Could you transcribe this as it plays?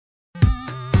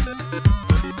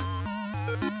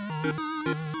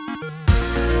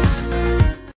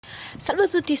Salve a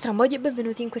tutti stramboidi e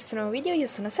benvenuti in questo nuovo video. Io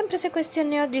sono sempre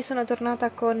SeQuestion e oggi sono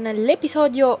tornata con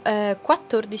l'episodio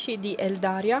 14 di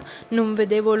Eldarya. Non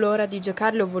vedevo l'ora di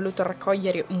giocarlo, ho voluto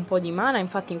raccogliere un po' di mana,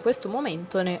 infatti in questo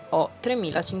momento ne ho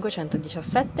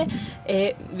 3517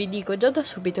 e vi dico già da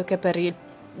subito che per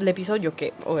l'episodio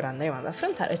che ora andremo ad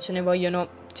affrontare ce ne vogliono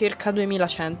circa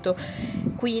 2100,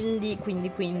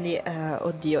 quindi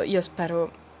oddio, io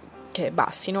spero che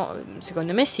bastino.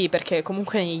 Secondo me sì, perché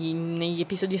comunque negli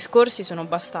episodi scorsi sono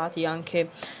bastati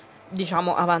anche,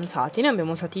 diciamo, avanzati, ne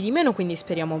abbiamo usati di meno, quindi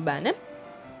speriamo bene.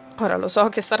 Ora lo so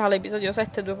che sarà l'episodio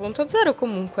 7 2.0,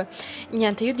 comunque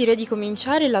niente, io direi di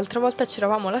cominciare. L'altra volta ci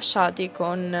eravamo lasciati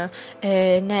con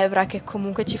Nevra che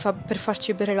comunque ci fa, per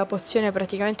farci bere la pozione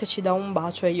praticamente ci dà un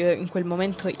bacio e io in quel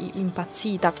momento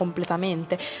impazzita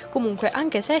completamente. Comunque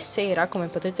anche se è sera, come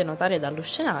potete notare dallo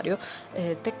scenario,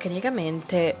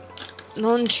 tecnicamente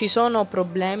non ci sono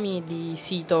problemi di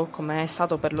sito come è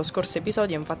stato per lo scorso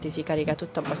episodio, infatti si carica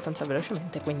tutto abbastanza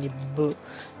velocemente, quindi boh,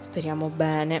 speriamo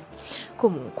bene.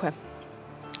 Comunque,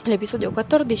 l'episodio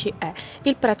 14 è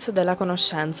il prezzo della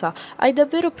conoscenza. Hai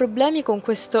davvero problemi con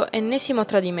questo ennesimo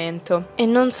tradimento e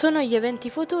non sono gli eventi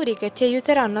futuri che ti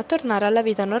aiuteranno a tornare alla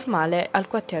vita normale al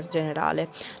quartier generale.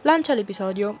 Lancia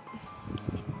l'episodio.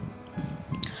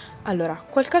 Allora,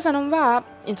 qualcosa non va?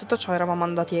 In tutto ciò eravamo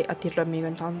andati a dirlo amico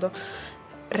intanto.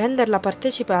 Renderla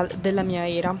partecipa della mia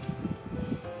ira.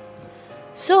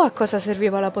 So a cosa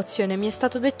serviva la pozione, mi è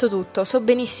stato detto tutto. So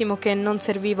benissimo che non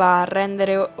serviva a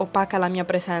rendere opaca la mia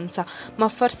presenza, ma a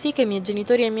far sì che i miei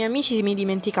genitori e i miei amici mi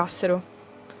dimenticassero.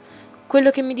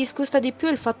 Quello che mi disgusta di più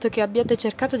è il fatto che abbiate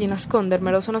cercato di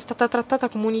nascondermelo. Sono stata trattata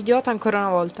come un idiota ancora una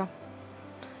volta.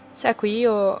 Segui,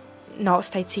 io... No,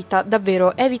 stai zitta,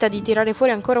 davvero, evita di tirare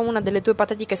fuori ancora una delle tue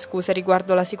patetiche scuse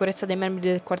riguardo la sicurezza dei membri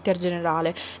del quartier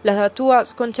generale, la tua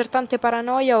sconcertante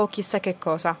paranoia o chissà che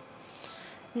cosa.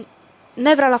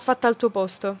 Nevra l'ha fatta al tuo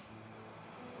posto.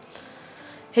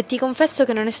 E ti confesso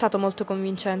che non è stato molto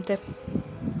convincente.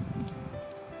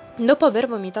 Dopo aver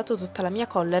vomitato tutta la mia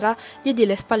collera, diedi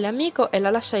le spalle a amico e la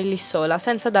lasciai lì sola,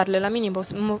 senza darle la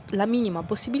minima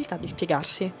possibilità di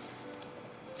spiegarsi.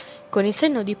 Con il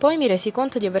senno di poi mi resi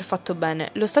conto di aver fatto bene.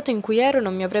 Lo stato in cui ero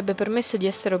non mi avrebbe permesso di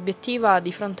essere obiettiva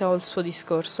di fronte al suo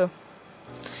discorso.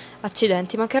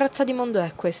 Accidenti, ma che razza di mondo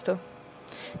è questo?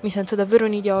 Mi sento davvero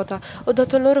un idiota. Ho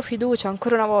dato loro fiducia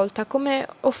ancora una volta. Come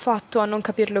ho fatto a non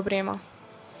capirlo prima?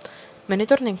 Me ne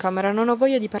torno in camera, non ho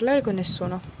voglia di parlare con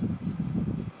nessuno.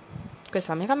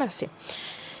 Questa è la mia camera? Sì.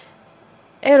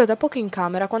 Ero da poco in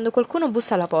camera quando qualcuno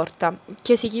bussa alla porta.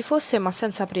 Chiesi chi fosse, ma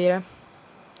senza aprire.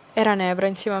 Era Nevra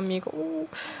insieme a amico.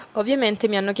 Ovviamente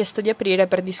mi hanno chiesto di aprire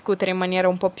per discutere in maniera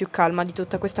un po' più calma di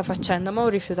tutta questa faccenda, ma ho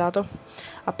rifiutato.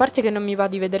 A parte che non mi va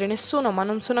di vedere nessuno, ma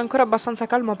non sono ancora abbastanza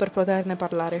calmo per poterne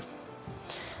parlare.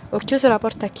 Ho chiuso la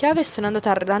porta a chiave e sono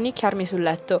andata a rannicchiarmi sul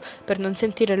letto, per non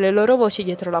sentire le loro voci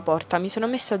dietro la porta. Mi sono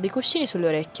messa dei cuscini sulle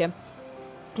orecchie.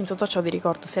 In tutto ciò vi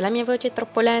ricordo, se la mia voce è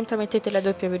troppo lenta mettete la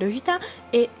doppia velocità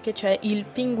e che c'è il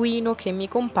pinguino che mi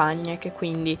accompagna e che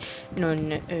quindi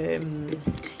non...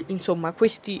 insomma,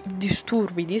 questi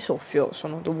disturbi di soffio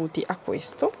sono dovuti a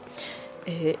questo.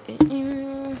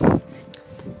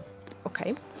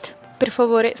 Ok, per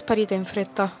favore sparite in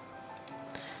fretta.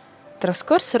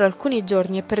 Trascorsero alcuni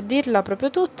giorni e per dirla proprio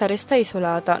tutta restai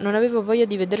isolata, non avevo voglia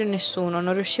di vedere nessuno,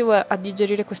 non riuscivo a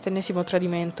digerire questo ennesimo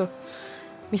tradimento.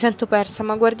 Mi sento persa,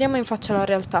 ma guardiamo in faccia la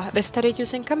realtà. Restare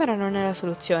chiusa in camera non è la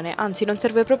soluzione, anzi non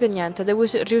serve proprio a niente, devo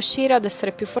riuscire ad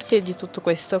essere più forte di tutto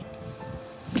questo.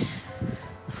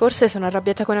 Forse sono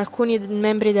arrabbiata con alcuni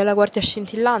membri della guardia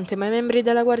scintillante, ma i membri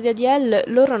della guardia di El,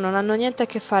 loro non hanno niente a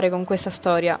che fare con questa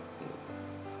storia.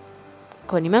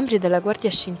 Con i membri della guardia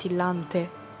scintillante?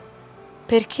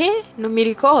 Perché? Non mi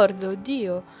ricordo,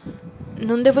 oddio.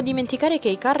 Non devo dimenticare che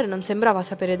Icar non sembrava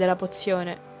sapere della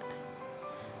pozione.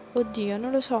 Oddio,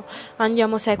 non lo so.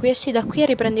 Andiamo, Segui, esci da qui e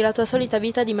riprendi la tua solita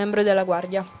vita di membro della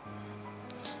guardia.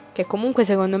 Che comunque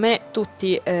secondo me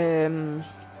tutti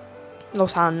lo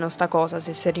sanno sta cosa,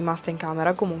 se sei rimasta in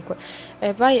camera. Comunque,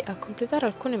 vai a completare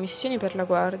alcune missioni per la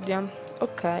guardia.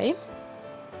 Ok.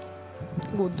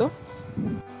 Good.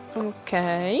 Ok,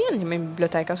 andiamo in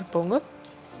biblioteca, suppongo.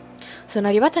 Sono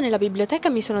arrivata nella biblioteca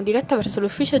e mi sono diretta verso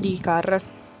l'ufficio di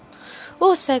Icar.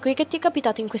 Oh, Segui, che ti è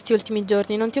capitato in questi ultimi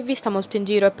giorni? Non ti ho vista molto in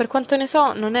giro e per quanto ne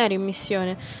so non eri in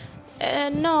missione.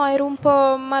 No, ero un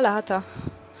po' malata.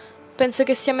 Penso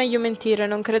che sia meglio mentire,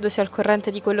 non credo sia al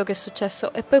corrente di quello che è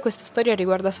successo. E poi questa storia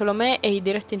riguarda solo me e i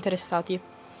diretti interessati.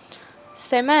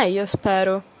 Stai meglio,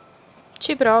 spero.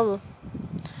 Ci provo.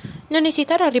 Non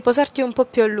esitare a riposarti un po'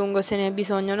 più a lungo se ne hai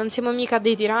bisogno, non siamo mica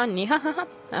dei tiranni.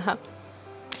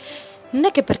 Non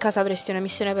è che per caso avresti una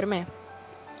missione per me?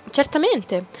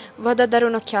 Certamente, vado a dare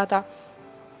un'occhiata.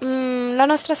 La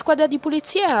nostra squadra di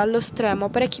pulizia è allo stremo,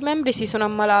 parecchi membri si sono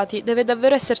ammalati, deve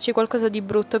davvero esserci qualcosa di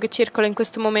brutto che circola in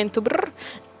questo momento. Brr,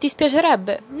 ti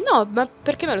spiacerebbe? No, ma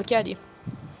perché me lo chiedi?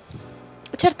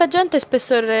 Certa gente è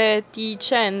spesso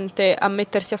reticente a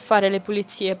mettersi a fare le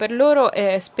pulizie, per loro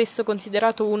è spesso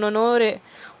considerato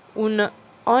un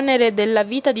onere della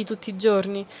vita di tutti i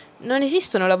giorni. Non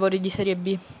esistono lavori di serie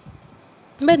B.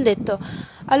 Ben detto,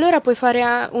 allora puoi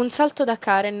fare un salto da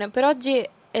Karen, per oggi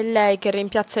è lei che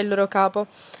rimpiazza il loro capo.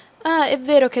 Ah, è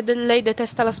vero che lei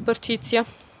detesta la sporcizia.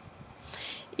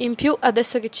 In più,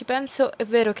 adesso che ci penso, è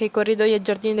vero che i corridoi e i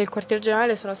giardini del quartier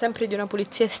generale sono sempre di una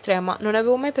pulizia estrema. Non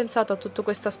avevo mai pensato a tutto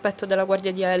questo aspetto della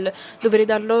guardia di Elle. Dovrei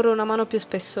dar loro una mano più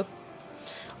spesso.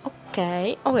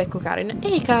 Ok, oh ecco Karen.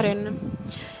 Ehi Karen!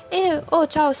 Oh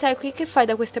ciao, sei qui, che fai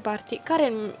da queste parti?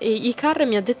 Icar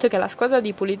mi ha detto che la squadra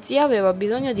di pulizia aveva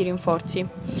bisogno di rinforzi.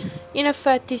 In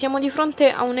effetti, siamo di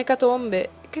fronte a un'ecatombe.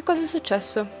 Che cosa è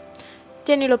successo?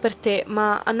 Tienilo per te,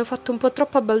 ma hanno fatto un po'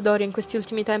 troppa baldoria in questi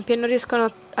ultimi tempi e non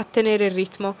riescono a tenere il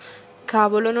ritmo.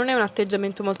 Cavolo, non è un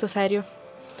atteggiamento molto serio.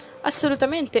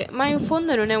 Assolutamente, ma in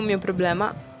fondo non è un mio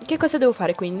problema. Che cosa devo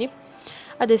fare quindi?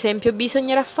 Ad esempio,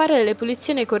 bisognerà fare le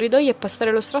pulizie nei corridoi e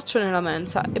passare lo straccio nella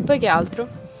mensa. E poi che altro?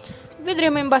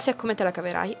 Vedremo in base a come te la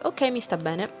caverai. Ok, mi sta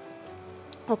bene.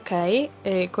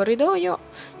 Ok, corridoio.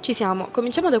 Ci siamo.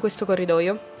 Cominciamo da questo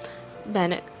corridoio.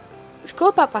 Bene.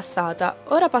 Scopa passata.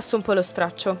 Ora passo un po' lo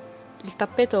straccio. Il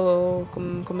tappeto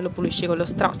come lo pulisci con lo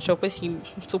straccio? Poi si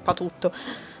zuppa tutto.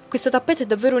 Questo tappeto è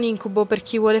davvero un incubo per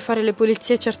chi vuole fare le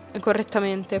pulizie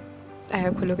correttamente.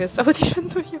 È quello che stavo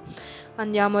dicendo io.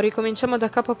 Andiamo, ricominciamo da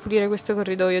capo a pulire questo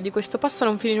corridoio. Di questo passo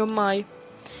non finirò mai.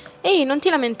 Ehi, non ti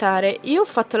lamentare, io ho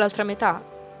fatto l'altra metà.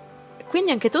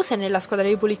 Quindi anche tu sei nella squadra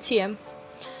di pulizie?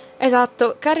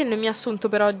 Esatto, Karen mi ha assunto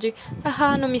per oggi.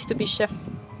 Ah, non mi stupisce.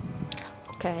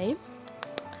 Ok.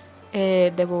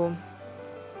 E devo...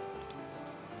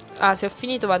 Ah, se ho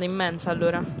finito vado in mensa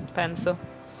allora, penso.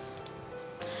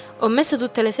 Ho messo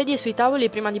tutte le sedie sui tavoli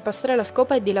prima di passare la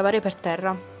scopa e di lavare per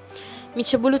terra. Mi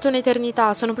ci è voluto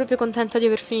un'eternità, sono proprio contenta di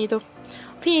aver finito.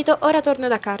 Finito, ora torno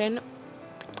da Karen.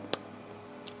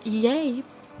 Yay!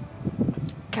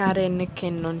 Karen che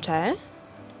non c'è?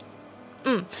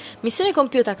 Missione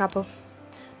compiuta, capo.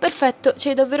 Perfetto, ci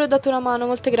hai davvero dato una mano,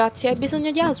 molte grazie. Hai bisogno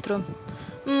di altro?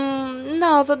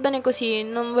 No, va bene così,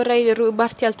 non vorrei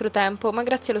rubarti altro tempo, ma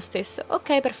grazie lo stesso.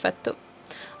 Ok, perfetto.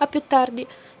 A più tardi.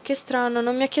 Che strano,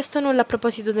 non mi ha chiesto nulla a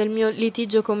proposito del mio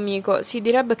litigio con Miko. Si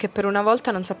direbbe che per una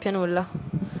volta non sappia nulla.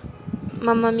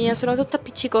 Mamma mia, sono tutta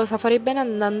appiccicosa, farei bene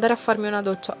ad andare a farmi una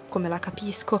doccia. Come la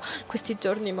capisco, questi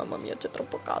giorni, mamma mia, c'è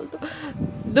troppo caldo.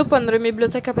 Dopo andrò in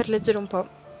biblioteca per leggere un po'.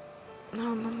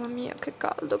 Oh, mamma mia, che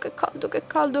caldo, che caldo, che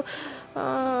caldo.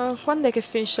 Quando è che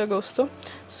finisce agosto?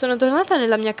 Sono tornata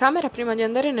nella mia camera prima di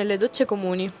andare nelle docce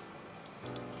comuni.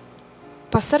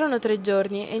 Passarono 3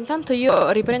 giorni e intanto io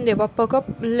riprendevo a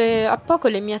poco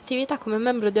le mie attività come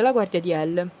membro della guardia di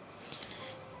Elle.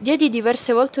 Diedi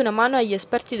diverse volte una mano agli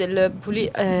esperti del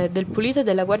pulito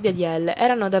della guardia di Elle.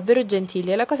 Erano davvero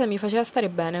gentili e la cosa mi faceva stare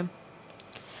bene.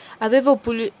 Avevo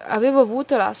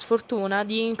avuto la sfortuna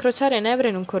di incrociare Nevra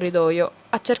in un corridoio.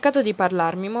 Ha cercato di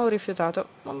parlarmi, ma ho rifiutato.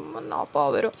 Ma no,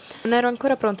 povero. Non ero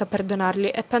ancora pronta a perdonarli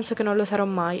e penso che non lo sarò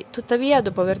mai. Tuttavia,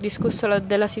 dopo aver discusso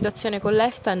della situazione con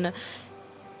Leftan,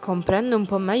 comprendo un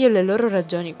po' meglio le loro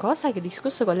ragioni. Cosa che ho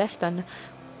discusso con Leftan?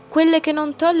 Quelle che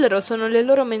non tollero sono le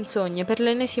loro menzogne, per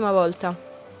l'ennesima volta.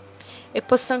 E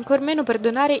posso ancor meno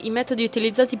perdonare i metodi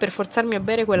utilizzati per forzarmi a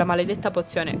bere quella maledetta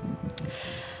pozione.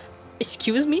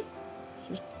 Excuse me?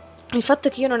 Il fatto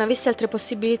che io non avessi altre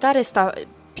possibilità resta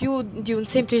più di un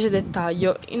semplice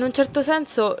dettaglio. In un certo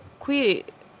senso, qui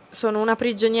sono una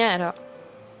prigioniera.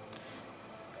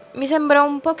 Mi sembra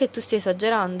un po' che tu stia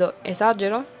esagerando.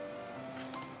 Esagero?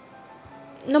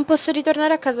 Non posso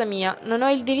ritornare a casa mia, non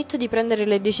ho il diritto di prendere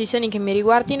le decisioni che mi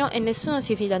riguardino e nessuno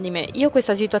si fida di me. Io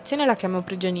questa situazione la chiamo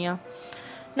prigionia.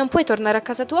 Non puoi tornare a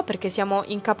casa tua perché siamo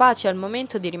incapaci al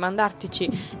momento di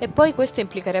rimandartici e poi questo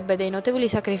implicherebbe dei notevoli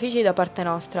sacrifici da parte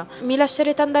nostra. Mi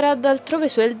lascerete andare ad altrove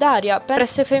su Eldarya,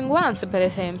 presso FIVERR per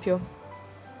esempio.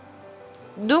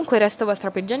 Dunque resto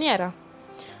vostra prigioniera.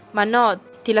 Ma no,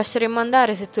 ti lasceremmo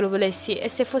andare se tu lo volessi e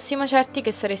se fossimo certi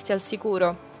che saresti al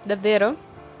sicuro. Davvero?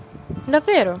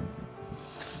 Davvero?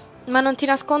 Ma non ti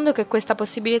nascondo che questa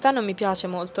possibilità non mi piace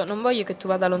molto, non voglio che tu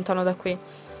vada lontano da qui.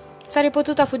 Sarei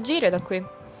potuta fuggire da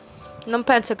qui. Non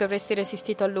penso che avresti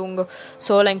resistito a lungo,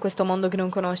 sola in questo mondo che non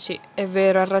conosci. È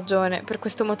vero, ha ragione, per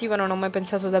questo motivo non ho mai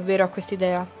pensato davvero a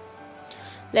quest'idea.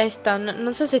 Leftan,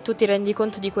 non so se tu ti rendi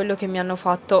conto di quello che mi hanno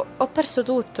fatto. Ho perso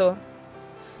tutto.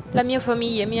 La mia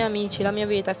famiglia, i miei amici, la mia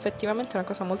vita, effettivamente è una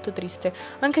cosa molto triste.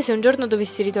 Anche se un giorno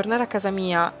dovessi ritornare a casa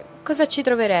mia, cosa ci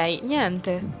troverei?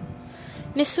 Niente.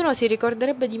 Nessuno si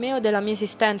ricorderebbe di me o della mia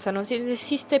esistenza, non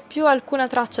esiste più alcuna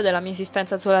traccia della mia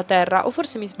esistenza sulla Terra, o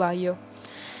forse mi sbaglio.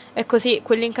 E così,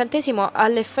 quell'incantesimo ha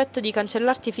l'effetto di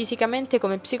cancellarti fisicamente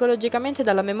come psicologicamente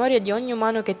dalla memoria di ogni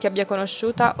umano che ti abbia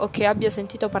conosciuta o che abbia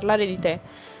sentito parlare di te.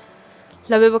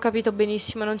 L'avevo capito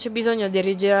benissimo, non c'è bisogno di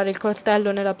rigirare il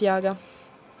coltello nella piaga.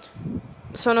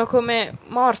 Sono come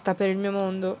morta per il mio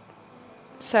mondo.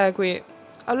 Segui.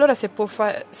 Allora se può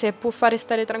fare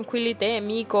stare tranquilli te,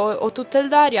 amico, o tutta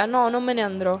Eldarya, no, non me ne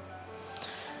andrò.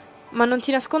 Ma non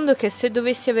ti nascondo che se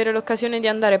dovessi avere l'occasione di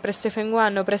andare presso i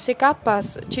Fengwan o presso i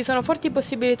Kappas, ci sono forti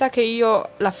possibilità che io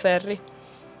l'afferri.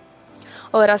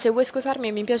 Ora, se vuoi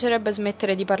scusarmi, mi piacerebbe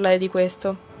smettere di parlare di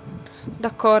questo.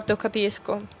 D'accordo,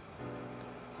 capisco.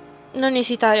 Non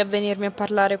esitare a venirmi a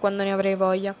parlare quando ne avrei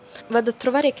voglia. Vado a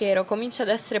trovare Kero, comincia ad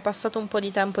essere passato un po'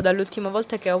 di tempo dall'ultima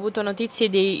volta che ho avuto notizie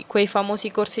di quei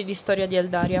famosi corsi di storia di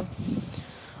Eldarya.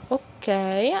 Ok,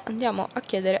 andiamo a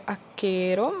chiedere a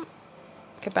Kero,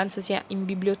 che penso sia in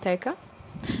biblioteca.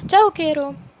 Ciao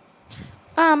Kero!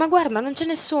 Ah, ma guarda, non c'è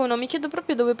nessuno, mi chiedo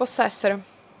proprio dove possa essere.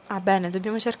 Ah, bene,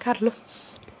 dobbiamo cercarlo.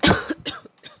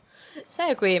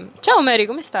 Sei qui. Ciao Mary,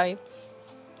 come stai?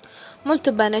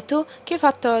 Molto bene, tu? Che hai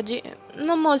fatto oggi?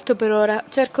 Non molto per ora,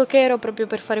 cerco Kero proprio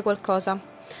per fare qualcosa.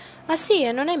 Ah sì,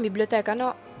 e non è in biblioteca,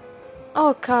 no?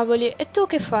 Oh, cavoli, e tu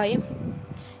che fai?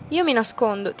 Io mi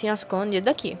nascondo. Ti nascondi? E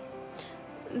da chi?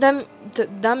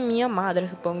 Da mia madre,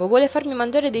 suppongo. Vuole farmi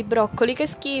mangiare dei broccoli, che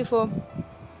schifo.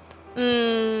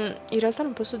 In realtà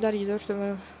non posso dargli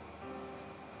torto.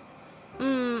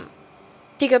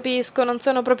 Ti capisco, non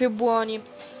sono proprio buoni.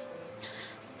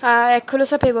 Ah, ecco, lo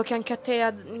sapevo che anche a te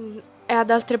e ad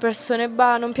altre persone.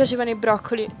 Bah, non piacevano i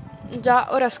broccoli. Già,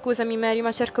 ora scusami Mary,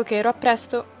 ma cerco Kero. A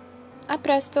presto. A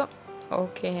presto.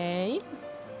 Ok. Ehi,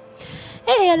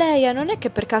 Aleia, non è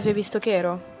che per caso hai visto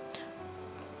Kero?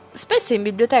 Spesso in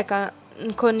biblioteca,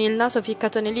 con il naso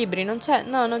ficcato nei libri, non c'è?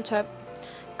 No, non c'è.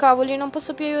 Cavoli, non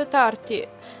posso più aiutarti.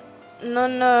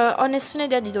 Non ho nessuna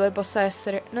idea di dove possa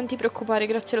essere. Non ti preoccupare,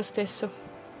 grazie lo stesso.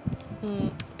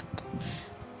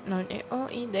 Non ne ho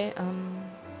idea.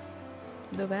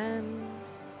 Dov'è?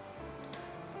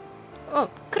 Oh,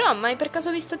 Crom, hai per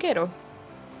caso visto Kero?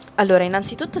 Allora,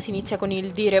 innanzitutto si inizia con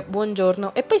il dire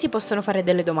buongiorno e poi si possono fare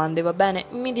delle domande, va bene?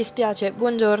 Mi dispiace,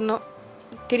 buongiorno.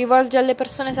 Ti rivolgi alle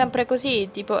persone sempre così,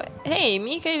 tipo, ehi,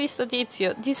 mica hai visto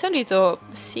Tizio? Di solito,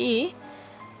 sì?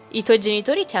 I tuoi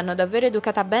genitori ti hanno davvero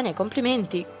educata bene,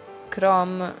 complimenti.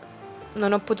 Crom,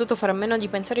 non ho potuto fare a meno di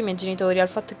pensare ai miei genitori, al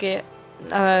fatto che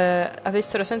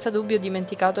avessero senza dubbio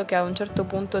dimenticato che a un certo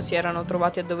punto si erano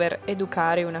trovati a dover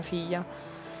educare una figlia.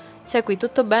 Sei qui,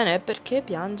 tutto bene? Perché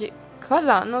piangi?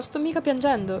 Cosa? Non sto mica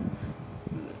piangendo.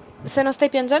 Se non stai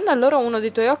piangendo, allora uno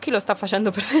dei tuoi occhi lo sta facendo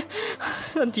per me.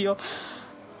 Oddio.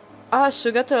 Ho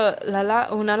asciugato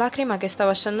una lacrima che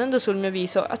stava scendendo sul mio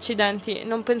viso. Accidenti,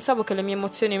 non pensavo che le mie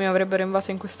emozioni mi avrebbero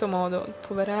invaso in questo modo.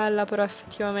 Poverella, però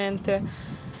effettivamente.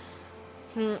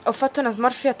 Ho fatto una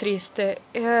smorfia triste.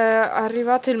 È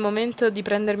arrivato il momento di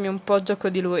prendermi un po' gioco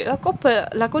di lui. La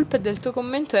colpa del tuo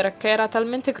commento era che era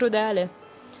talmente crudele.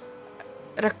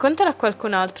 Raccontala a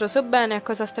qualcun altro, so bene a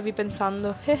cosa stavi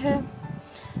pensando.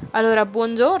 Allora,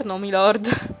 buongiorno,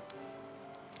 milord.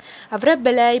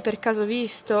 Avrebbe lei per caso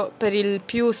visto, per il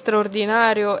più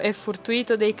straordinario e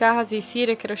fortuito dei casi,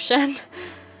 Sir Keroshen?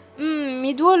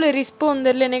 Mi duole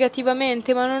risponderle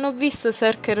negativamente, ma non ho visto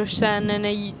Sir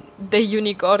Keroshen degli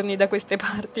unicorni da queste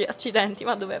parti. Accidenti,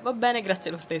 ma dov'è? Va bene, grazie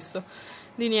lo stesso.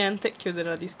 Di niente, chiudere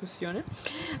la discussione.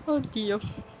 Oddio.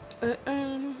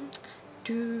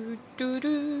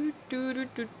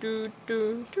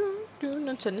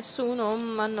 Non c'è nessuno,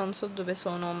 ma non so dove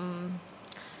sono.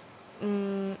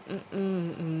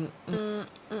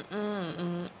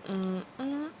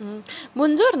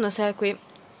 Buongiorno, Sequi.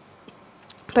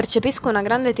 Percepisco una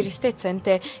grande tristezza in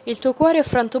te. Il tuo cuore è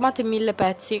frantumato in 1000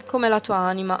 pezzi, come la tua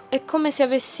anima. È come se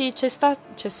avessi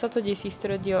cessato di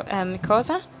esistere, oddio.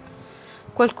 Cosa?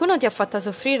 Qualcuno ti ha fatta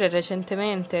soffrire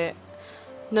recentemente.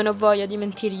 Non ho voglia di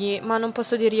mentirgli, ma non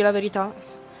posso dirgli la verità.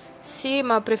 Sì,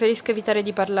 ma preferisco evitare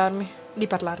di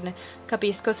parlarne.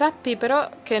 Capisco, sappi però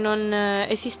che non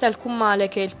esiste alcun male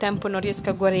che il tempo non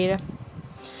riesca a guarire.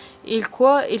 Il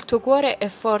tuo cuore è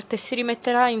forte e si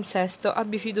rimetterà in sesto,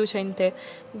 abbi fiducia in te.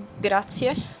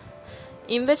 Grazie.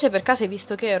 Invece per caso hai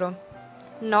visto Kero?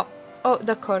 No. Oh,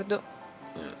 d'accordo.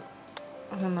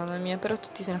 Oh, mamma mia, però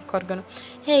tutti se ne accorgono.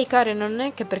 Ehi, Karen, non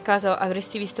è che per caso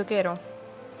avresti visto Kero?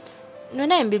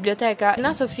 Non è in biblioteca? Il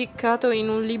naso ficcato in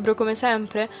un libro come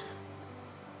sempre?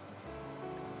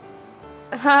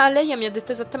 Ah, lei mi ha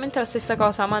detto esattamente la stessa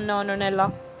cosa, ma no, non è là.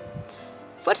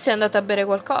 Forse è andata a bere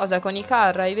qualcosa con i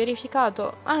carra, hai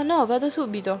verificato? Ah no, vado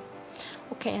subito.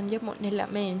 Ok, andiamo nella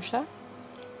mensa.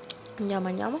 Andiamo.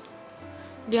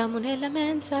 Andiamo nella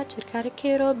mensa a cercare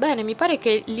Kero. Bene, mi pare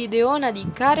che l'ideona di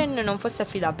Karen non fosse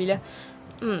affidabile.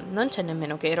 Non c'è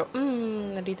nemmeno Kero.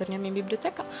 Ritorniamo in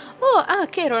biblioteca. Oh, ah,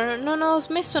 Kero, non ho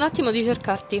smesso un attimo di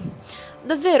cercarti.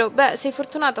 Davvero? Beh, sei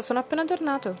fortunata, sono appena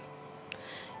tornato.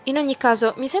 In ogni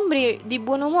caso, mi sembri di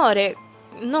buon umore,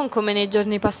 non come nei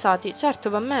giorni passati. Certo,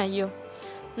 va meglio.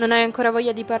 Non hai ancora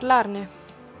voglia di parlarne?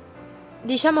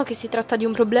 Diciamo che si tratta di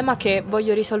un problema che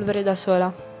voglio risolvere da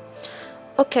sola.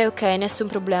 Ok, nessun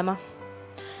problema.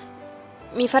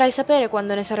 Mi farai sapere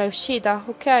quando ne sarai uscita,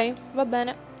 ok? Va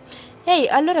bene. Ehi,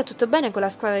 allora tutto bene con la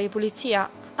squadra di pulizia?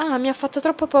 Ah, mi ha fatto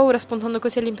troppa paura spuntando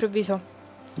così all'improvviso.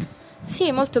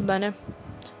 Sì, molto bene.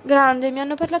 Grande, mi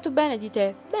hanno parlato bene di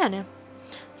te. Bene.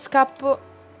 Scappo.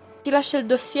 Ti lascio il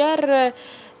dossier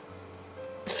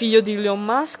figlio di Elon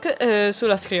Musk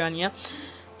sulla scrivania.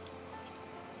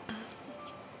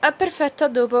 Perfetto, a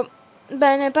dopo.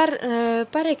 Bene,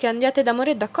 pare che andiate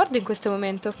d'amore e d'accordo in questo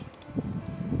momento.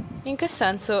 In che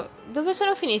senso? Dove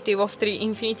sono finiti i vostri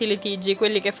infiniti litigi,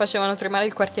 quelli che facevano tremare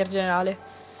il quartier generale?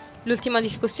 L'ultima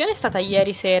discussione è stata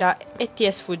ieri sera e ti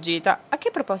è sfuggita. A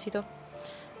che proposito?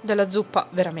 Della zuppa,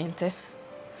 veramente.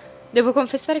 Devo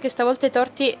confessare che stavolta i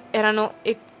torti erano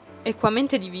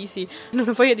equamente divisi. Non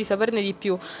ho voglia di saperne di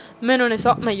più. Meno ne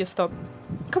so, meglio sto.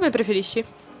 Come preferisci?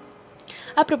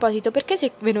 A proposito, perché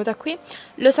sei venuta qui?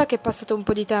 Lo so che è passato un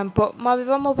po' di tempo, ma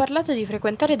avevamo parlato di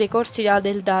frequentare dei corsi ad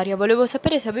Eldarya. Volevo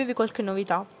sapere se avevi qualche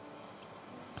novità.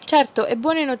 Certo, e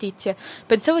buone notizie.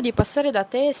 Pensavo di passare da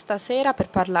te stasera per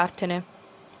parlartene.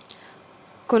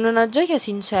 Con una gioia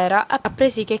sincera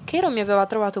appresi che Kero mi aveva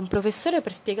trovato un professore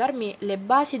per spiegarmi le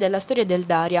basi della storia del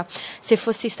Eldarya. Se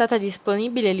fossi stata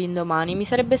disponibile l'indomani, mi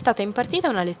sarebbe stata impartita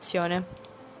una lezione.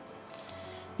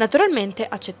 Naturalmente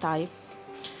accettai.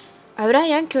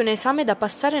 Avrai anche un esame da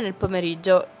passare nel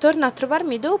pomeriggio. Torna a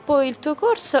trovarmi dopo il tuo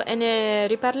corso e ne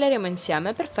riparleremo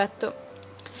insieme. Perfetto.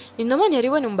 L'indomani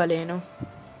arrivo in un baleno.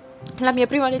 La mia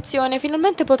prima lezione,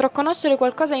 finalmente potrò conoscere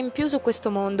qualcosa in più su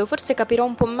questo mondo, forse capirò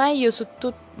un po' meglio su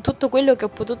tutto quello che ho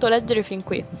potuto leggere fin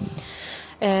qui.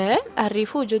 Al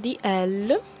rifugio di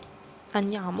El,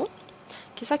 andiamo,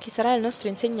 chissà chi sarà il nostro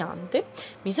insegnante.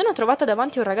 Mi sono trovata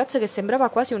davanti a un ragazzo che sembrava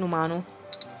quasi un umano.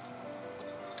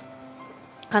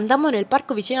 Andammo nel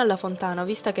parco vicino alla fontana,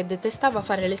 vista che detestava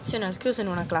fare lezioni al chiuso in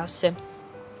una classe.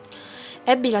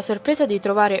 Ebbi la sorpresa di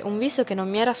trovare un viso che non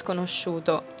mi era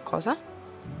sconosciuto. Cosa?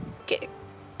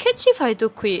 Che ci fai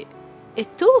tu qui?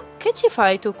 E tu? Che ci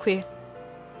fai tu qui?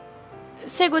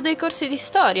 Seguo dei corsi di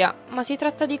storia, ma si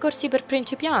tratta di corsi per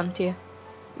principianti.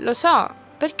 Lo so,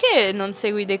 perché non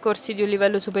segui dei corsi di un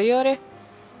livello superiore?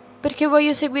 Perché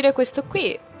voglio seguire questo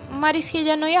qui, ma rischi di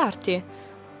annoiarti.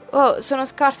 Oh, sono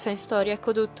scarsa in storia,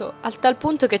 ecco tutto, al tal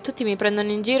punto che tutti mi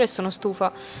prendono in giro e sono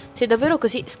stufa. Sei davvero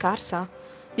così scarsa?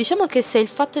 Diciamo che se il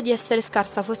fatto di essere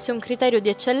scarsa fosse un criterio di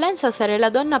eccellenza, sarei la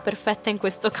donna perfetta in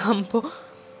questo campo.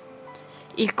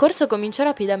 Il corso cominciò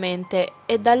rapidamente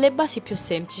e dalle basi più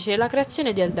semplici, la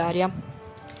creazione di Eldarya.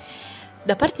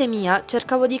 Da parte mia,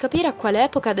 cercavo di capire a quale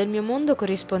epoca del mio mondo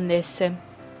corrispondesse.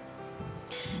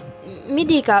 Mi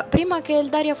dica, prima che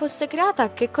Eldarya fosse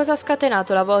creata, che cosa ha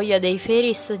scatenato la voglia dei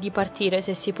Fairies di partire,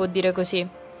 se si può dire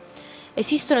così?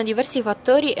 Esistono diversi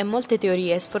fattori e molte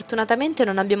teorie. Sfortunatamente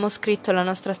non abbiamo scritto la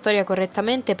nostra storia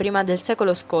correttamente prima del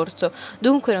secolo scorso,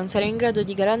 dunque non sarò in grado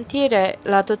di garantire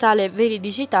la totale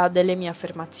veridicità delle mie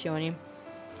affermazioni.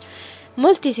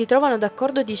 Molti si trovano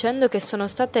d'accordo dicendo che sono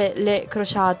state le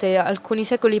crociate, alcuni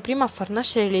secoli prima, a far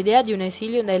nascere l'idea di un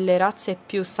esilio delle razze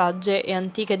più sagge e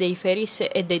antiche dei Fairies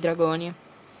e dei dragoni.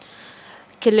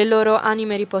 Che le loro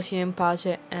anime riposino in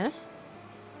pace,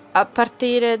 A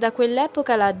partire da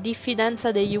quell'epoca la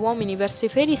diffidenza degli uomini verso i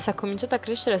Fairies ha cominciato a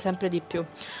crescere sempre di più.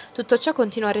 Tutto ciò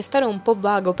continua a restare un po'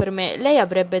 vago per me. Lei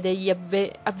avrebbe degli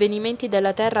avvenimenti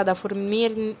della Terra da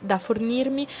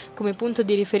fornirmi come punto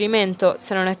di riferimento,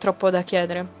 se non è troppo da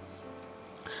chiedere.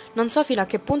 Non so fino a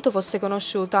che punto fosse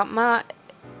conosciuta, ma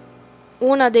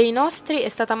una dei nostri è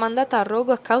stata mandata a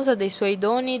rogo a causa dei suoi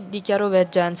doni di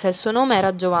chiaroveggenza. Il suo nome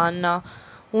era Giovanna,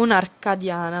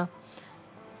 un'arcadiana.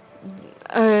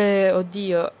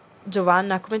 Oddio,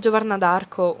 Giovanna, come Giovanna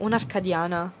d'Arco,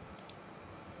 un'arcadiana.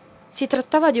 Si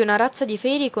trattava di una razza di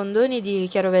feri con doni di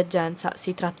chiaroveggenza.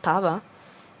 Si trattava?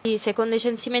 Secondo i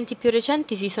censimenti più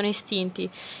recenti si sono estinti.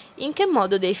 In che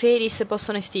modo dei fairies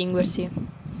possono estinguersi?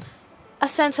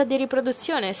 Assenza di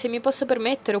riproduzione, se mi posso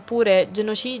permettere, oppure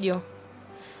genocidio.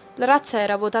 La razza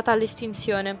era votata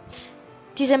all'estinzione.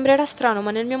 Ti sembrerà strano,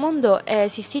 ma nel mio mondo è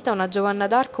esistita una Giovanna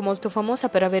d'Arco molto famosa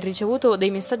per aver ricevuto dei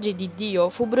messaggi di Dio.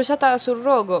 Fu bruciata sul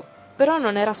rogo, però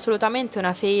non era assolutamente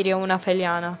una Fairy o una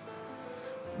Feliana.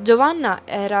 Giovanna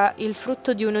era il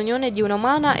frutto di un'unione di una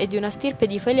umana e di una stirpe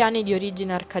di Feliani di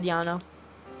origine arcadiana.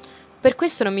 Per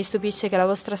questo non mi stupisce che la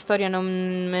vostra storia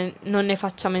non ne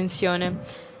faccia menzione.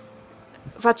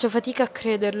 Faccio fatica a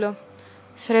crederlo.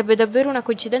 Sarebbe davvero una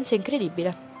coincidenza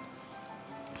incredibile.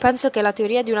 Penso che la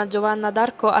teoria di una Giovanna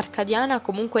d'Arco arcadiana,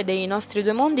 comunque dei nostri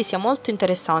due mondi, sia molto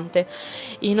interessante.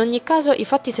 In ogni caso, i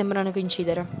fatti sembrano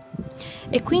coincidere.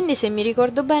 E quindi, se mi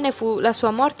ricordo bene, fu la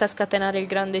sua morte a scatenare il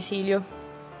grande esilio.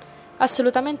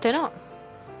 Assolutamente no.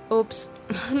 Ops,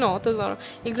 no, tesoro.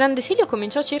 Il grande esilio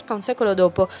cominciò circa un secolo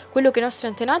dopo. Quello che i nostri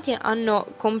antenati hanno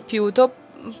compiuto,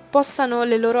 possano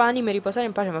le loro anime riposare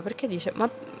in pace. Ma perché dice? Ma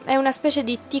è una specie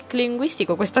di tic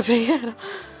linguistico questa preghiera.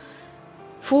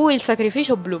 Fu il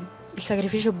sacrificio blu. Il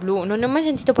sacrificio blu. Non ne ho mai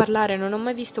sentito parlare, non ho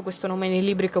mai visto questo nome nei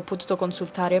libri che ho potuto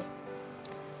consultare.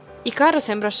 Icaro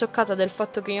sembra scioccata del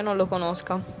fatto che io non lo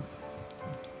conosca.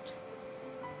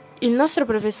 Il nostro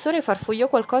professore farfugliò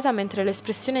qualcosa mentre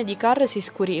l'espressione di Carr si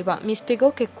scuriva. Mi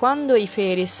spiegò che quando i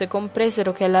Fairies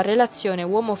compresero che la relazione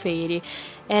uomo-Fairy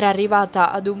era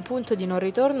arrivata ad un punto di non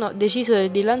ritorno, decisero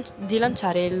di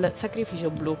lanciare il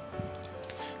sacrificio blu.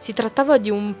 Si trattava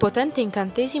di un potente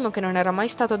incantesimo che non era mai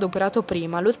stato adoperato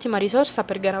prima, l'ultima risorsa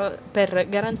per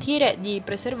garantire di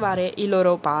preservare i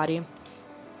loro pari.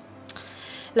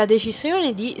 La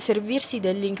decisione di servirsi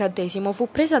dell'incantesimo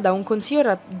fu presa da un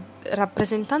consiglio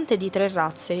rappresentante di 3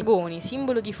 razze: i dragoni,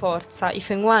 simbolo di forza, i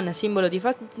Fenghuan, simbolo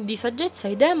di saggezza,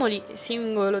 e i demoni,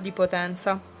 simbolo di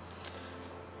potenza.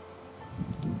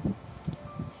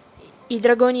 I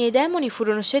dragoni e i demoni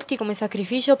furono scelti come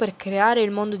sacrificio per creare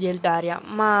il mondo di Eldarya,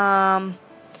 ma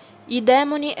i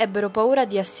demoni ebbero paura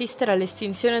di assistere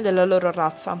all'estinzione della loro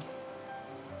razza.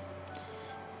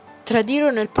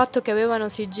 Tradirono il patto che avevano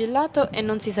sigillato e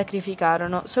non si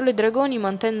sacrificarono, solo i dragoni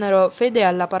mantennero fede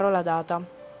alla parola data.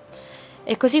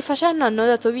 E così facendo hanno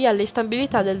dato via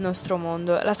all'instabilità del nostro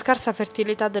mondo, la scarsa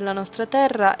fertilità della nostra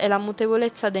terra e la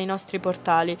mutevolezza dei nostri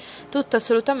portali. Tutto,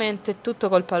 assolutamente tutto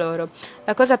colpa loro.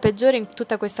 La cosa peggiore in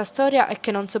tutta questa storia è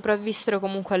che non sopravvissero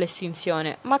comunque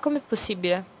all'estinzione. Ma com'è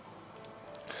possibile?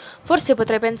 Forse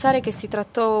potrei pensare che si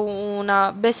trattò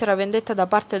una becera vendetta da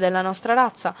parte della nostra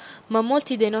razza, ma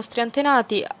molti dei nostri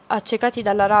antenati, accecati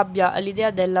dalla rabbia all'idea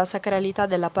della sacralità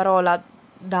della parola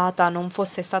data non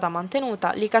fosse stata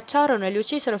mantenuta, li cacciarono e li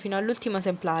uccisero fino all'ultimo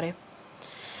esemplare.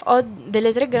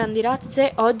 Delle 3 grandi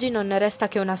razze oggi non ne resta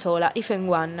che una sola, i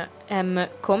Fenghuan.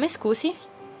 Come, scusi?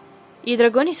 I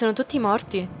dragoni sono tutti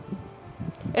morti.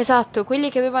 Esatto, quelli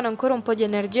che avevano ancora un po' di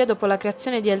energia dopo la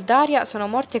creazione di Eldarya sono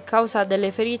morti a causa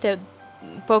delle ferite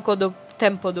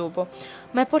tempo dopo.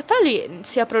 Ma i portali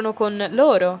si aprono con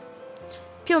loro.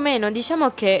 Più o meno,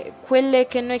 diciamo che quelle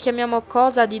che noi chiamiamo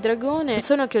cosa di dragone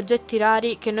sono che oggetti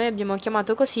rari che noi abbiamo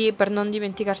chiamato così per non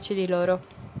dimenticarci di loro.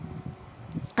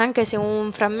 Anche se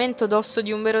un frammento d'osso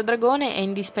di un vero dragone è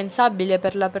indispensabile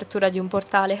per l'apertura di un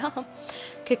portale.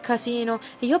 Che casino!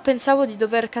 Io pensavo di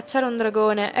dover cacciare un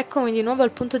dragone, eccomi di nuovo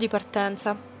al punto di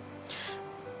partenza.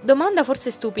 Domanda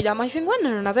forse stupida, ma i Fenghuan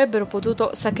non avrebbero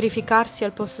potuto sacrificarsi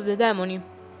al posto dei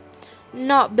demoni?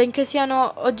 No, benché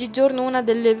siano oggigiorno una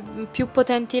delle più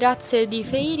potenti razze di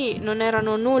Fairy, non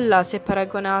erano nulla se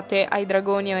paragonate ai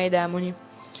dragoni o ai demoni.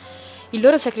 Il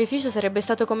loro sacrificio sarebbe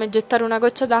stato come gettare una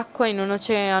goccia d'acqua in un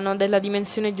oceano della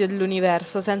dimensione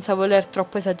dell'universo, senza voler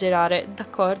troppo esagerare,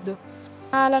 d'accordo.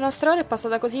 Ma la nostra ora è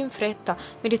passata così in fretta,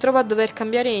 mi ritrovo a dover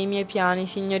cambiare i miei piani,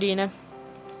 signorine.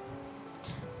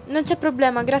 Non c'è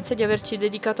problema, grazie di averci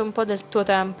dedicato un po' del tuo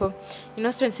tempo. Il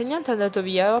nostro insegnante è andato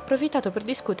via e ho approfittato per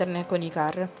discuterne con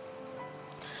Icaro.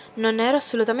 Non ero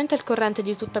assolutamente al corrente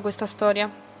di tutta questa storia.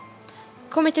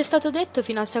 Come ti è stato detto,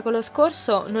 fino al secolo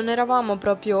scorso non eravamo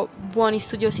proprio buoni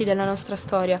studiosi della nostra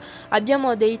storia.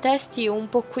 Abbiamo dei testi un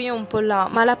po' qui e un po' là,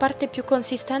 ma la parte più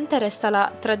consistente resta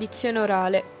la tradizione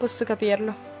orale, posso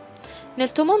capirlo.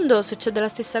 Nel tuo mondo succede la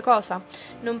stessa cosa?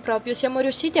 Non proprio, siamo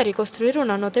riusciti a ricostruire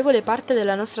una notevole parte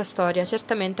della nostra storia.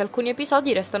 Certamente alcuni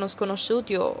episodi restano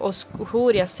sconosciuti o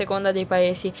oscuri a seconda dei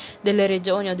paesi, delle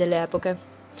regioni o delle epoche.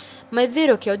 Ma è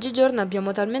vero che oggigiorno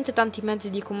abbiamo talmente tanti mezzi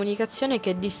di comunicazione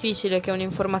che è difficile che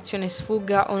un'informazione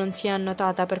sfugga o non sia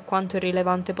annotata per quanto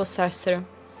irrilevante possa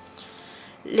essere.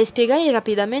 Le spiegai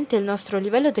rapidamente il nostro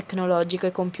livello tecnologico,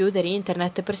 i computer,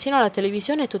 internet, persino la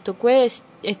televisione e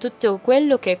tutto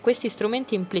quello che questi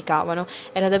strumenti implicavano.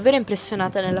 Era davvero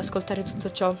impressionata nell'ascoltare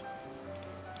tutto ciò.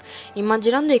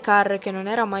 Immaginando Icaro, che non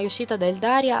era mai uscita da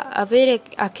Eldarya, avere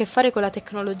a che fare con la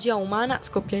tecnologia umana,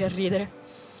 scoppiai a ridere.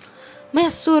 Ma è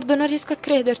assurdo, non riesco a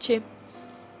crederci.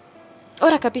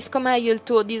 Ora capisco meglio il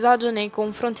tuo disagio nei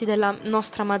confronti della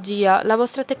nostra magia. La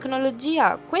vostra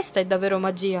tecnologia, questa è davvero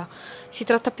magia. Si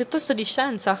tratta piuttosto di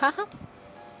scienza.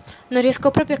 Non riesco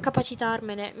proprio a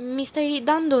capacitarmene. Mi stai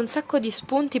dando un sacco di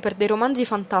spunti per dei romanzi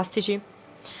fantastici.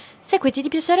 Seguiti, ti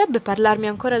piacerebbe parlarmi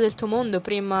ancora del tuo mondo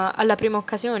alla prima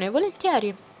occasione?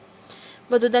 Volentieri.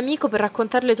 Vado da amico per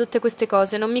raccontarle tutte queste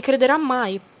cose, non mi crederà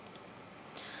mai.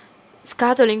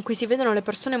 Scatole in cui si vedono le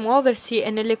persone muoversi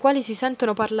e nelle quali si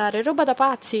sentono parlare, roba da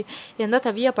pazzi. È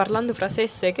andata via parlando fra sé e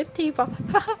sé, che tipa.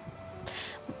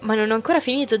 Ma non ho ancora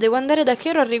finito, devo andare da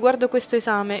Chero al riguardo questo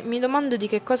esame. Mi domando di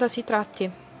che cosa si tratti.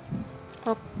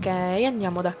 Ok,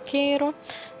 andiamo da Chero.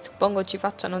 Suppongo ci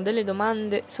facciano delle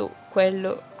domande su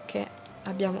quello che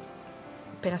abbiamo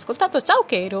appena ascoltato. Ciao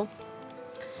Chero.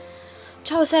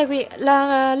 Ciao, segui.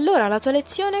 Allora, la tua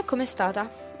lezione com'è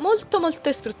stata? Molto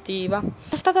istruttiva. Sono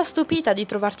stata stupita di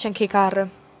trovarci anche i car.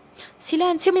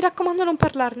 Silenzio, mi raccomando, non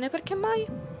parlarne, perché mai?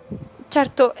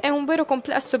 Certo, è un vero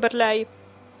complesso per lei.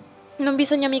 Non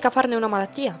bisogna mica farne una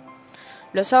malattia.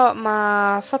 Lo so,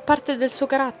 ma fa parte del suo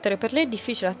carattere. Per lei è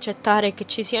difficile accettare che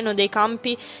ci siano dei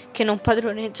campi che non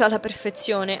padroneggia alla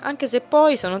perfezione, anche se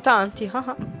poi sono tanti.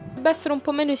 Dovrebbe essere un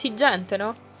po' meno esigente,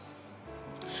 no?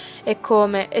 E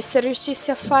come? E se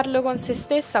riuscissi a farlo con se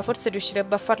stessa, forse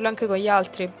riuscirebbe a farlo anche con gli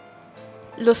altri.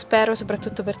 Lo spero,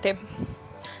 soprattutto per te.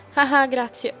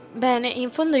 Grazie. Bene,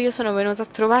 in fondo io sono venuta a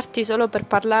trovarti solo per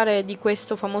parlare di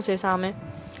questo famoso esame.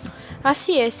 Ah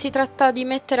sì, e si tratta di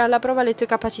mettere alla prova le tue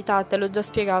capacità, te l'ho già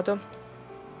spiegato.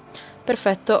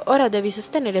 Perfetto, ora devi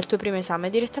sostenere il tuo primo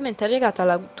esame direttamente legato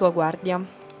alla tua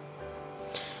guardia.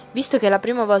 Visto che è la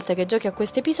prima volta che giochi a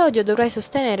questo episodio, dovrai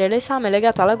sostenere l'esame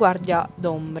legato alla guardia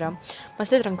d'ombra. Ma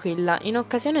stai tranquilla, in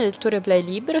occasione del tuo replay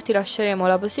libero ti lasceremo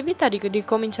la possibilità di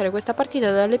ricominciare questa partita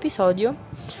dall'episodio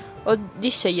o di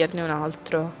sceglierne un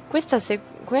altro. Queste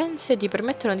sequenze ti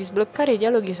permettono di sbloccare i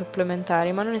dialoghi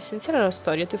supplementari, ma non è essenziale alla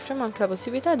storia. Ti offriamo anche la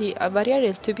possibilità di variare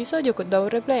il tuo episodio da un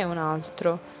replay a un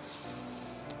altro.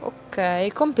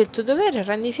 Ok, compi il tuo dovere e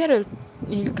rendi fiero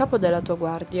il capo della tua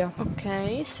guardia.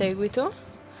 Ok, seguito.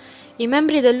 I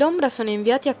membri dell'ombra sono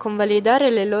inviati a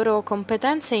convalidare le loro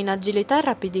competenze in agilità e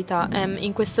rapidità.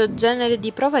 In questo genere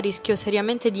di prova rischio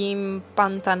seriamente di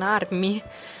impantanarmi.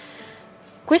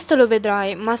 Questo lo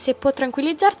vedrai, ma se può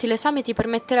tranquillizzarti, l'esame ti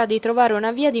permetterà di trovare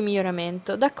una via di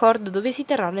miglioramento. D'accordo, dove si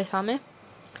terrà l'esame?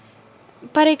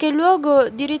 Pare che il luogo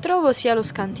di ritrovo sia lo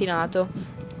scantinato.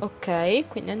 Ok,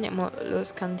 quindi andiamo allo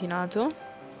scantinato.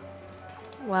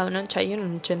 Wow, io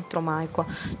non c'entro mai qua.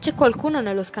 C'è qualcuno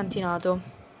nello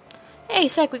scantinato? Ehi,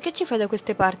 segui, che ci fai da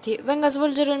queste parti? Vengo a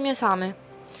svolgere il mio esame.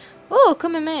 Oh,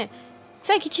 come me!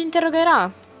 Sai chi ci interrogerà?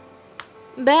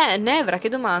 Beh, Nevra, che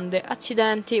domande.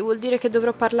 Accidenti, vuol dire che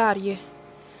dovrò parlargli.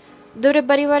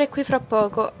 Dovrebbe arrivare qui fra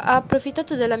poco. Ha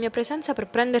approfittato della mia presenza per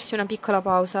prendersi una piccola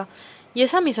pausa. Gli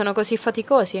esami sono così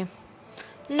faticosi?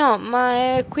 No, ma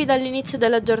è qui dall'inizio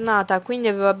della giornata, quindi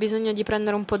aveva bisogno di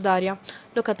prendere un po' d'aria.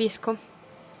 Lo capisco.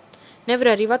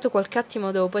 Nevra è arrivato qualche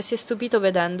attimo dopo e si è stupito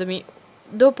vedendomi.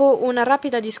 Dopo una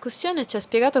rapida discussione ci ha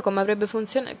spiegato come avrebbe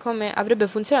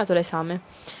funzionato l'esame.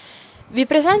 Vi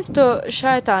presento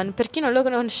Shaitan, per chi non lo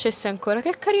conoscesse ancora.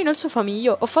 Che carino il suo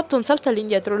famiglio. Ho fatto un salto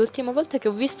all'indietro l'ultima volta che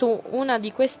ho visto una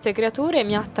di queste creature e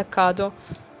mi ha attaccato.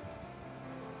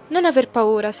 Non aver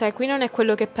paura, Segui, non è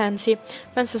quello che pensi.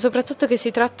 Penso soprattutto che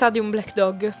si tratta di un black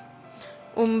dog.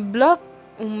 Un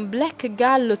black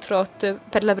gallo trot,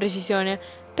 per la precisione.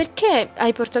 Perché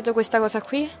hai portato questa cosa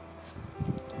qui?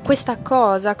 Questa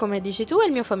cosa, come dici tu, è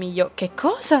il mio famiglio. Che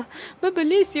cosa? Ma è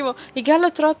bellissimo! I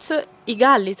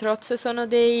galli trots sono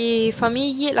dei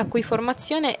famigli la cui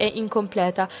formazione è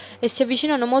incompleta e si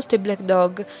avvicinano molto ai black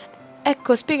dog.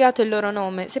 Ecco spiegato il loro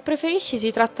nome. Se preferisci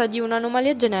si tratta di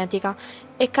un'anomalia genetica.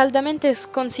 È caldamente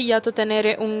sconsigliato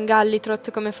tenere un gallitrot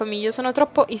come famiglia, sono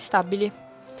troppo instabili.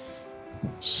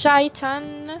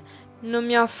 Shaitan non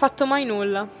mi ha fatto mai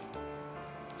nulla.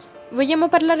 Vogliamo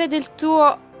parlare del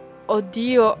tuo...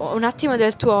 Oddio, un attimo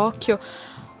del tuo occhio.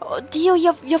 Oddio,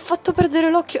 gli ho fatto perdere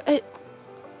l'occhio.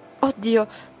 Oddio,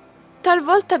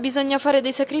 talvolta bisogna fare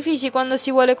dei sacrifici quando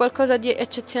si vuole qualcosa di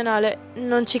eccezionale.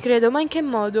 Non ci credo, ma in che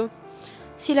modo?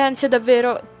 Silenzio,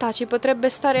 davvero. Taci potrebbe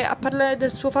stare a parlare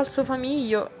del suo falso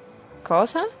famiglio.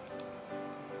 Cosa?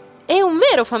 È un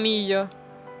vero famiglio.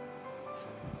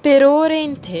 Per ore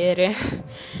intere.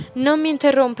 Non mi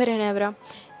interrompere, Nevra.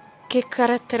 Che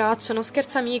caratteraccio, non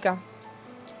scherza mica.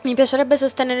 Mi piacerebbe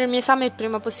sostenere il mio esame il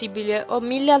prima possibile. Ho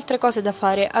 1000 altre cose da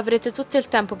fare. Avrete tutto il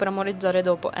tempo per amoreggiare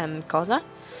dopo. Cosa?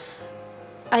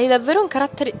 Hai davvero un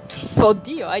carattere...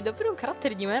 Oddio, hai davvero un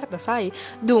carattere di merda, sai?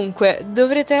 Dunque,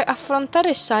 dovrete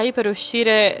affrontare Shai per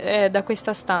uscire da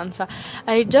questa stanza.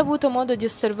 Hai già avuto modo di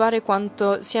osservare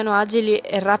quanto siano agili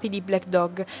e rapidi i Black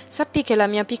Dog. Sappi che la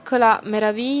mia piccola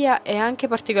meraviglia è anche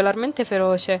particolarmente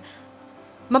feroce.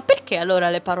 Ma perché allora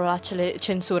le parolacce le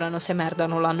censurano se merda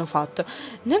non l'hanno fatto?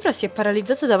 Nevra si è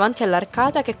paralizzato davanti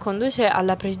all'arcata che conduce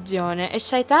alla prigione e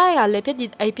Shaitai è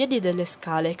ai piedi delle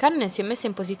scale. Karen si è messa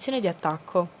in posizione di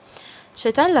attacco.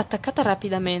 Shaitai l'ha attaccata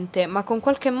rapidamente, ma con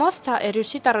qualche mossa è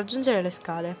riuscita a raggiungere le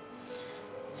scale.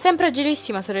 Sempre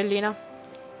agilissima, sorellina.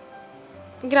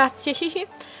 Grazie,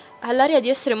 ha l'aria di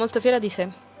essere molto fiera di sé.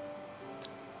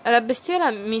 La bestiola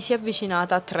mi si è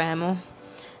avvicinata, tremo.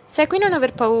 Sei qui, non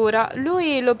aver paura,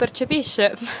 lui lo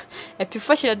percepisce, è più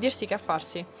facile a dirsi che a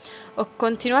farsi. Ho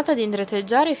continuato ad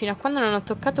indietreggiare fino a quando non ho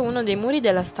toccato uno dei muri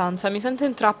della stanza, mi sento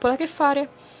in trappola, che fare?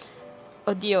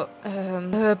 Oddio,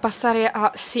 passare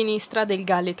a sinistra del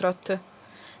Gallitrot.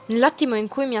 Nell'attimo in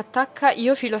cui mi attacca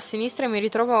io filo a sinistra e mi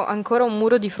ritrovo ancora un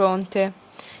muro di fronte.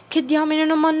 Che diamine,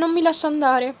 non mi lascia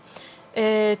andare.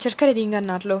 Cercare di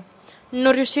ingannarlo.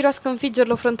 Non riuscirò a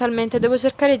sconfiggerlo frontalmente, devo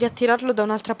cercare di attirarlo da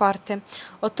un'altra parte.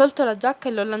 Ho tolto la giacca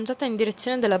e l'ho lanciata in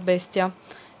direzione della bestia.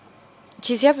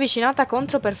 Ci si è avvicinata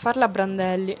contro per farla a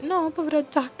brandelli. No, povera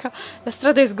giacca, la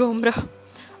strada è sgombra.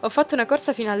 Ho fatto una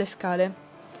corsa fino alle scale.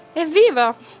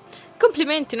 Evviva!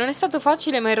 Complimenti, non è stato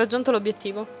facile, ma hai raggiunto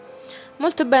l'obiettivo.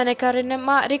 Molto bene, Karen,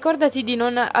 ma ricordati di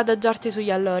non adagiarti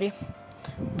sugli allori.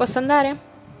 Posso andare?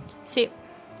 Sì.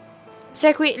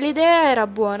 Segui, l'idea era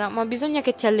buona, ma bisogna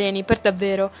che ti alleni, per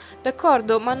davvero.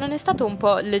 D'accordo, ma non è stato un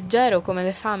po' leggero come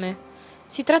l'esame?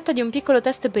 Si tratta di un piccolo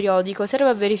test periodico, serve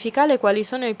a verificare quali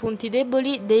sono i punti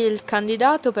deboli del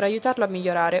candidato per aiutarlo a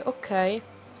migliorare, ok?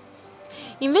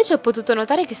 Invece ho potuto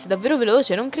notare che sei davvero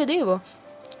veloce, non credevo.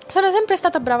 Sono sempre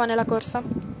stata brava nella corsa.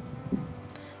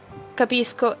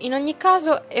 Capisco, in ogni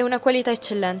caso è una qualità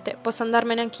eccellente. Posso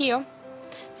andarmene anch'io?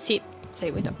 Sì,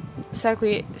 seguito.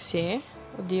 Segui, sì,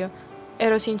 oddio.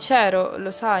 Ero sincero,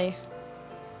 lo sai.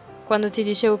 Quando ti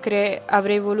dicevo che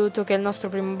avrei voluto che il nostro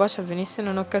primo bacio avvenisse in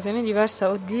un'occasione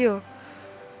diversa, oddio.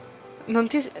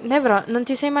 Nevra, non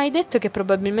ti sei mai detto che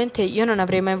probabilmente io non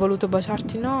avrei mai voluto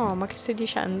baciarti? No, ma che stai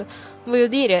dicendo? Voglio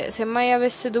dire, se mai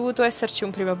avesse dovuto esserci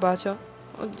un primo bacio.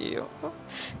 Oddio,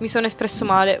 mi sono espresso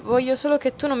male. Voglio solo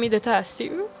che tu non mi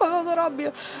detesti. Cosa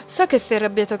adorabile. So che stai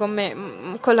arrabbiata con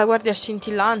me, con la guardia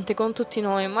scintillante, con tutti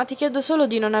noi, ma ti chiedo solo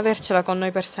di non avercela con noi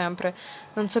per sempre.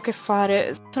 Non so che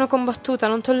fare. Sono combattuta,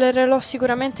 non tollererò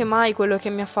sicuramente mai quello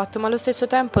che mi ha fatto, ma allo stesso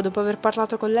tempo, dopo aver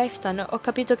parlato con Leifstan, ho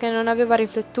capito che non aveva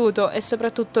riflettuto e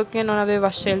soprattutto che non aveva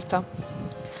scelta.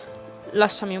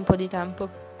 Lasciami un po' di tempo.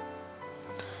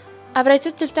 Avrai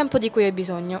tutto il tempo di cui hai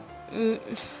bisogno.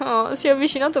 Oh, si è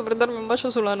avvicinato per darmi un bacio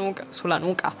sulla nuca. Sulla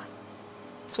nuca?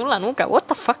 Sulla nuca? What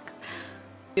the fuck?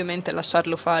 Ovviamente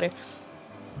lasciarlo fare.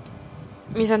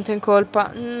 Mi sento in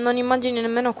colpa. Non immagini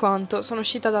nemmeno quanto. Sono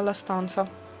uscita dalla stanza.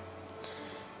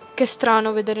 Che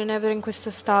strano vedere Nevra in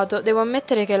questo stato. Devo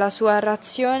ammettere che la sua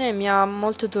reazione mi ha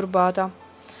molto turbata.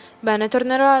 Bene,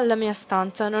 tornerò alla mia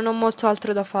stanza. Non ho molto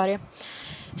altro da fare.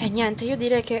 E niente, io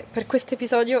direi che per questo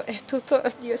episodio è tutto.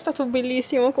 Oddio, è stato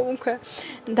bellissimo. Comunque,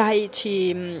 dai,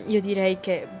 io direi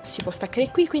che si può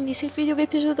staccare qui. Quindi se il video vi è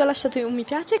piaciuto lasciate un mi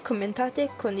piace, commentate,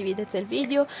 condividete il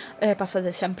video,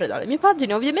 passate sempre dalle mie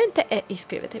pagine ovviamente e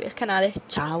iscrivetevi al canale.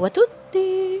 Ciao a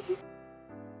tutti!